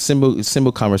simple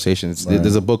conversations. Right.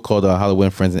 There's a book called How to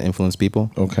Win Friends and Influence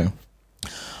People. Okay.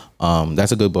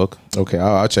 That's a good book. Okay,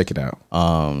 I'll check it out.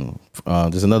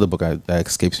 There's another book that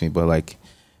escapes me, but like,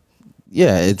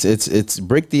 yeah, it's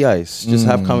break the ice. Just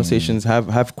have conversations.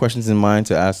 Have questions in mind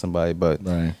to ask somebody. But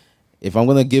if I'm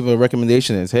gonna give a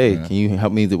recommendation, it's hey, can you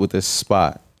help me with this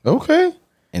spot? Okay.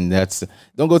 And that's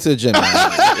don't go to the gym, man.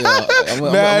 I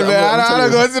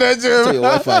don't go to the gym. Tell your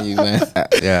wife on you, man.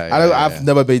 I've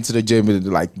never been to the gym in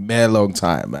like man long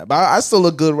time, man. But I still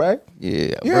look good, right?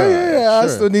 Yeah. Sure. I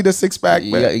still need a 6-pack,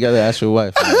 man. You gotta ask your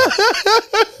wife.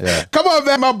 Yeah. Come on,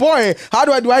 man, my boy. How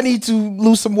do I need to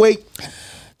lose some weight?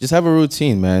 Just have a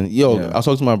routine, man. I was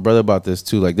talking to my brother about this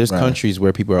too. Like, there's countries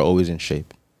where people are always in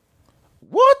shape.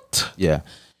 What? Yeah.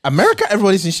 America,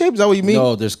 everybody's in shape. Is that what you mean?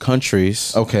 No, there's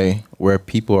countries where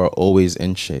people are always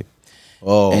in shape.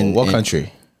 Oh, and what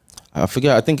country? I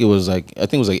forget. I think it was like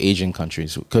Asian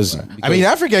countries. Because I mean,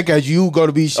 Africa, guys, you got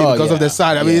to be shit because of the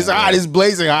sun. I mean, it's hot. It's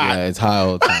blazing hot. Yeah, it's hot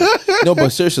all the time. No, but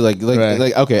seriously,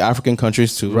 like okay, African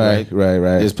countries too. Right.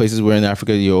 There's places where in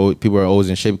Africa people are always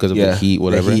in shape because of the heat,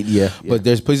 whatever. The heat, But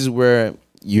there's places where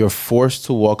you're forced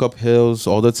to walk up hills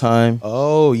all the time.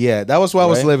 Oh yeah, that was where I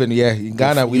was living. Yeah, in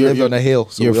Ghana, we lived on a hill,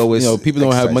 so we always people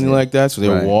don't have money like that, so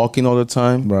they're walking all the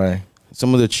time. Right.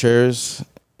 Some of the chairs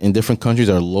in different countries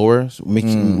are lower,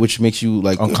 which makes you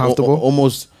like uncomfortable.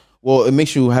 Almost. Well, it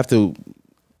makes you have to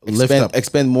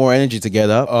expend more energy to get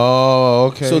up.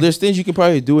 Oh, okay. So there's things you can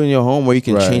probably do in your home where you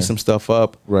can change some stuff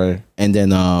up. Right. And then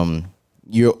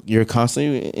you're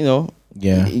constantly, you're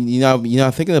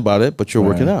not thinking about it, but you're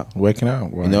working out. Working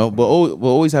out. Right. But we'll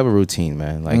always have a routine,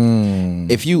 man. Like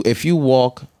if you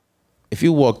walk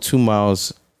 2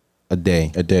 miles a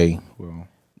day, well,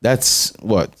 that's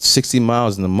what 60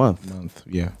 miles in a month.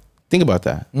 Yeah. Think about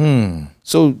that.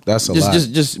 So that's a lot.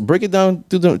 Just break it down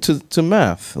to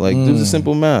math. Like do the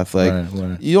simple math. Like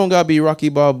you don't gotta be Rocky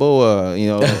Balboa,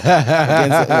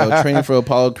 against, training for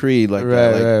Apollo Creed like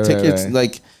that. Like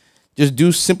like just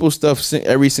do simple stuff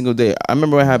every single day. I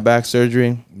remember when I had back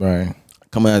surgery. Right.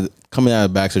 Coming out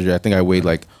of back surgery, I think I weighed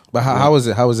like. But how is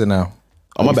it? How is it now?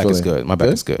 Oh, my back is good. My back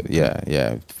is good.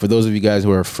 Yeah. For those of you guys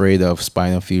who are afraid of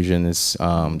spinal fusion, it's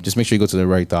just make sure you go to the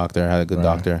right doctor. I had a good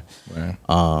doctor. Right.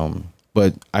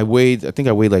 But I think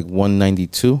I weighed like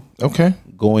 192. Okay.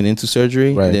 Going into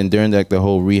surgery. Right. And then during like the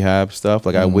whole rehab stuff,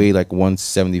 like I weighed like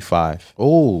 175.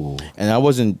 Oh. And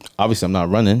obviously I'm not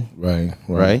running. Right.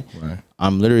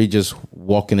 I'm literally just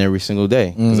walking every single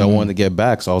day because I wanted to get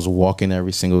back, so I was walking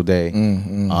every single day.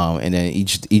 And then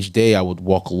each day I would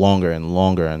walk longer and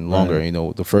longer and longer.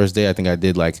 Right. The first day I think I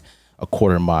did like a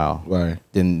quarter mile. Right.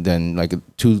 Then like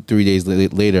 2-3 days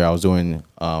later I was doing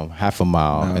half a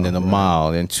mile and then a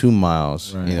mile, then 2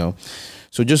 miles. Right.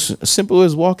 So just simple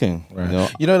as walking.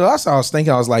 Right. The last time I was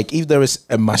thinking, I was like, if there is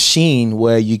a machine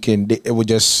where you would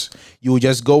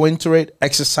just go into it,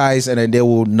 exercise, and then they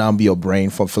will numb your brain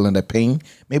from feeling the pain.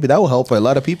 Maybe that will help for a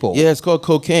lot of people. Yeah, it's called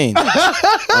cocaine. Yeah.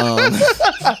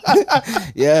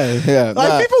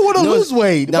 Like people want to lose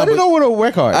weight, but they don't want to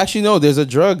work hard. Actually, no, there's a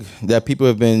drug that people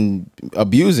have been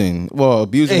abusing. Well,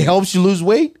 abusing. It helps you lose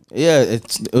weight? Yeah,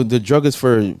 the drug is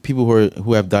for people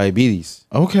who have diabetes.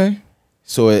 Okay.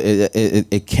 So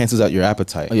it cancels out your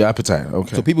appetite. Oh, your appetite,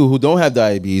 okay. So people who don't have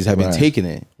diabetes have been taking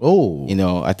it. Oh.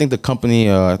 I think the company,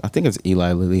 I think it's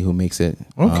Eli Lilly who makes it.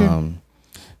 Okay.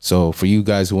 So for you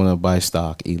guys who want to buy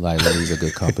stock, Eli Lilly is a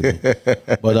good company.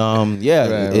 But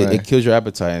it kills your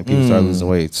appetite and people start losing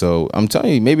weight. So I'm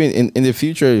telling you, maybe in the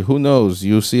future, who knows,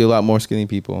 you'll see a lot more skinny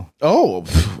people. Oh,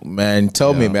 man,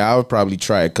 tell me, man. I would probably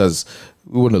try it because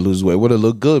we want to lose weight. We want to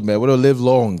look good, man. We want to live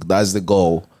long. That's the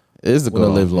goal. It is the goal.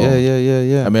 Live long.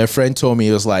 Yeah. I mean, a friend told me,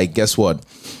 it was like, guess what?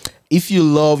 If you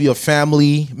love your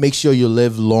family, make sure you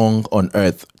live long on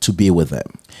earth to be with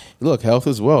them. Look, health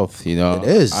is wealth. It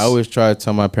is. I always try to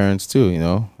tell my parents too.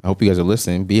 I hope you guys are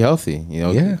listening. Be healthy.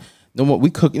 Yeah. No more.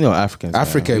 We cook. Africans.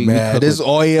 African man. This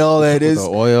oil and this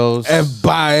oils and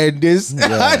buying this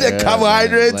the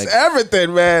carbohydrates,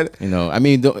 everything, man. I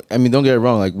mean, don't get it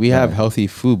wrong. Like we have healthy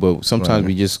food, but sometimes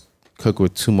we just cook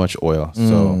with too much oil.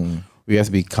 So. We have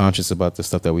to be conscious about the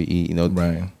stuff that we eat.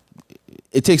 Right.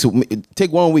 It take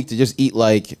 1 week to just eat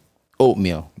like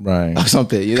oatmeal, right, or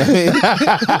something. You know what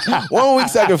I mean? 1 week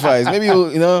sacrifice. Maybe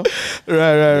Right.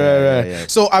 Yeah.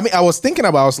 So I mean, I was thinking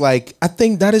about. I was like, I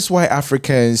think that is why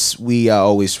Africans, we are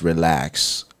always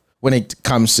relaxed when it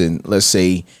comes in, let's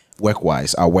say,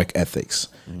 work-wise, our work ethics.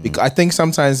 Because I think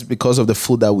sometimes because of the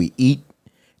food that we eat,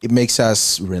 it makes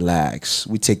us relax.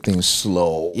 We take things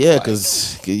slow. Yeah,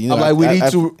 because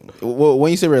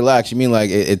when you say relax, you mean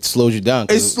like it slows you down.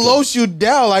 It slows you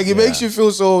down. Like it makes you feel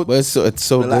so. But it's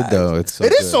so relaxed. Good though.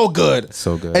 It is so good. It's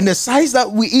so good. And the size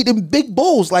that we eat in big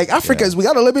bowls, like Africans, we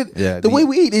gotta limit the way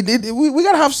we eat. We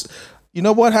gotta have. You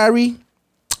know what, Harry?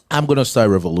 I'm gonna start a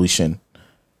revolution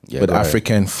with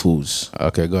African foods.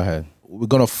 Okay, go ahead. We're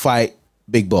gonna fight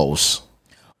big bowls.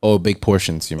 Oh, big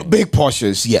portions, you mean? Big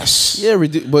portions, yes. Yeah,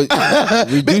 but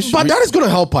that is going to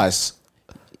help us.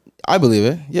 I believe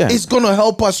it, yeah. It's going to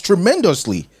help us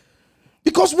tremendously.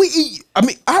 Because we eat, I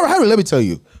mean, Harry, let me tell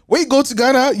you. When you go to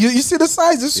Ghana, you see the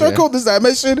size, the circle, this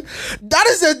dimension. That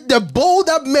is the bowl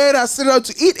that man has set out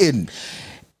to eat in.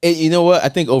 And you know what? I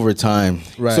think over time.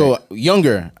 Right. So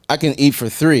younger, I can eat for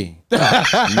 3.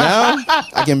 Now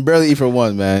I can barely eat for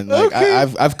 1, man. Like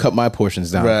I've cut my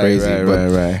portions down crazy.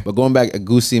 Right. But going back,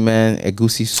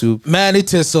 egusi soup. Man, it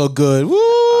tastes so good. Woo!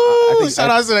 Shout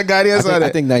out to the Ghanaians. I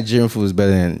think Nigerian food is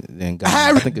better than Ghana.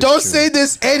 Harry, don't say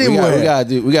this anywhere.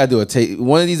 We gotta do a taste.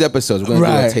 One of these episodes, we're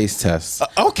gonna do a taste test.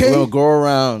 Okay. We're gonna go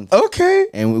around. Okay.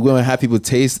 And we're gonna have people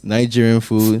taste Nigerian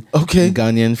food,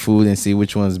 Ghanaian food, and see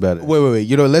which one's better. Wait.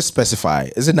 Let's specify.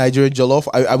 Is it Nigerian jollof?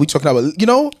 Are we talking about?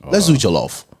 Let's do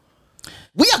jollof.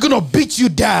 We are gonna beat you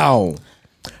down.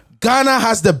 Ghana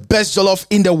has the best jollof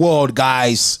in the world,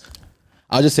 guys.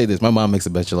 I'll just say this: my mom makes the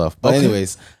best jollof. But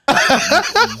anyways,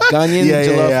 Ghanaian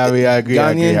jollof. I agree.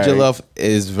 Ghanaian jollof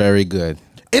is very good.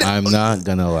 I'm not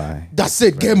gonna lie. That's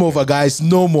it. Game over, guys.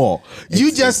 No more.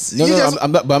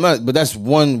 I'm not. But that's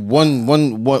one. What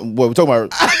we're talking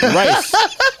about rice.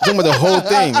 We're talking about the whole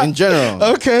thing in general.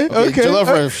 Okay. Jollof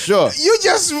rice, sure. You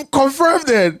just confirmed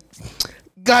it.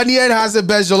 Ghanaian has the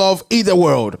best jollof in the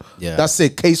world. Yeah, that's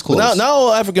it. Case closed. Now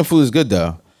all African food is good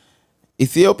though.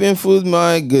 Ethiopian food,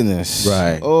 my goodness.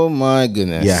 Right. Oh my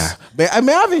goodness. Yeah. But I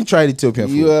haven't tried Ethiopian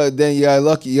food. Then you are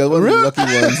lucky. You're one of the lucky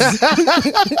ones.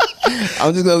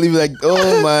 I'm just gonna leave it like,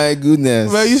 oh my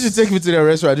goodness. Well, you should take me to the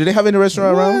restaurant. Do they have any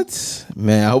restaurant around?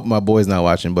 Man, I hope my boy's not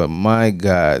watching, but my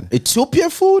God.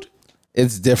 Ethiopian food?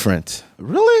 It's different.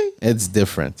 Really? It's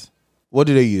different. What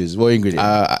do they use? What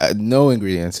ingredients? No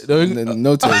ingredients.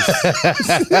 No taste.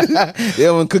 They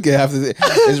don't cook it half the day.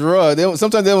 It's raw.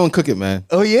 Sometimes they don't cook it, man.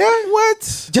 Oh yeah?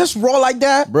 What? Just raw like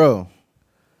that? Bro,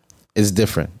 it's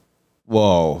different.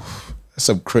 Whoa. That's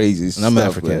some crazy stuff. I'm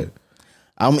African. Man.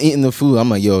 I'm eating the food. I'm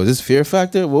like, yo, is this Fear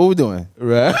Factor? What are we doing?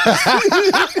 Right.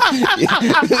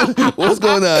 What's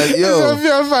going on? Yo. It's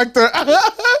Fear Factor.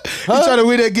 You trying to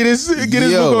win that Guinness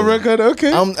Book of Record?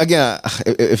 Okay. Again,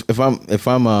 if I'm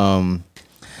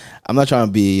not trying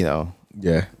to be,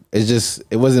 yeah.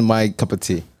 It wasn't my cup of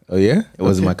tea. Oh yeah? It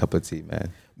wasn't my cup of tea,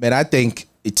 man. Man, I think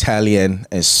Italian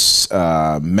and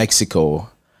Mexico,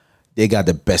 they got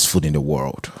the best food in the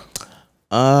world.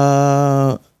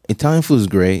 Italian food is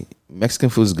great. Mexican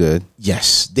food is good.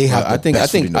 Yes, they have. I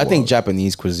think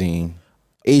Japanese cuisine,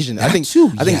 Asian. Asian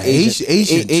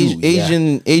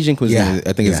cuisine. Yeah.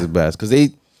 I think it's the best because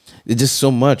it's just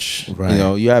so much. Right.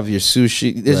 You have your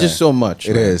sushi. There's just so much.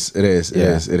 It is.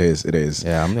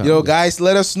 Yeah. Guys,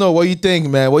 let us know what you think,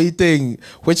 man. What you think?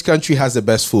 Which country has the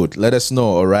best food? Let us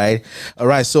know. All right.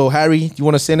 So Harry, you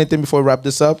want to say anything before we wrap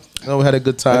this up? I know we had a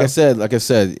good time. Like I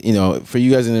said, for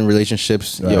you guys in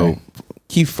relationships,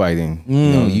 keep fighting.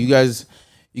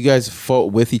 You guys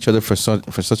fought with each other for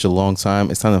such a long time.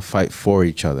 It's time to fight for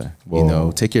each other.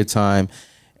 Whoa. Take your time.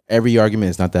 Every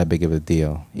argument is not that big of a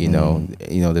deal.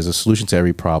 There's a solution to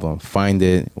every problem. Find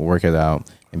it, work it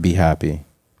out, and be happy.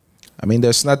 I mean,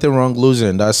 there's nothing wrong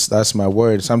losing. That's my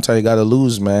word. Sometimes you gotta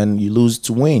lose, man. You lose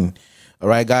to win. All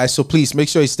right, guys. So please make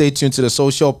sure you stay tuned to the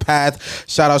Social Path.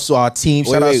 Shout out to our team.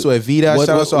 Shout out to Evita.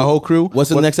 Shout out to our whole crew. What's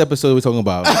the next episode we're talking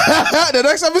about? The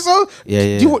next episode?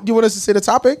 Yeah. Do you want us to say the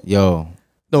topic? Yo.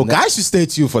 No, guys should stay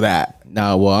tuned for that.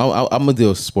 Nah, well, I'm gonna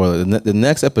do a spoiler. The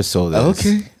next episode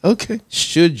is okay.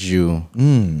 Should you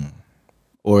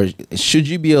or should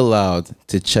you be allowed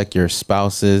to check your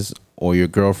spouse's or your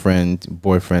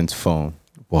boyfriend's phone?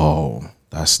 Whoa,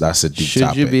 that's a deep topic.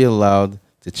 Should you be allowed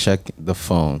to check the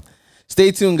phone?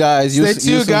 Stay tuned, guys.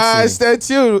 Stay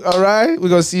tuned. All right. We're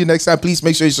going to see you next time. Please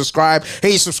make sure you subscribe.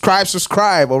 Hey,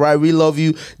 subscribe. All right. We love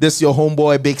you. This is your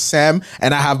homeboy, Big Sam.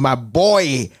 And I have my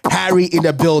boy, Harry, in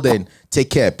the building. Take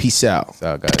care. Peace out. Peace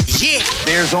out, guys. Yeah.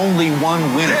 There's only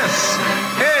one winner.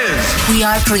 We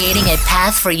are creating a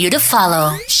path for you to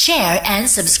follow. Share and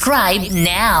subscribe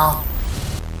now.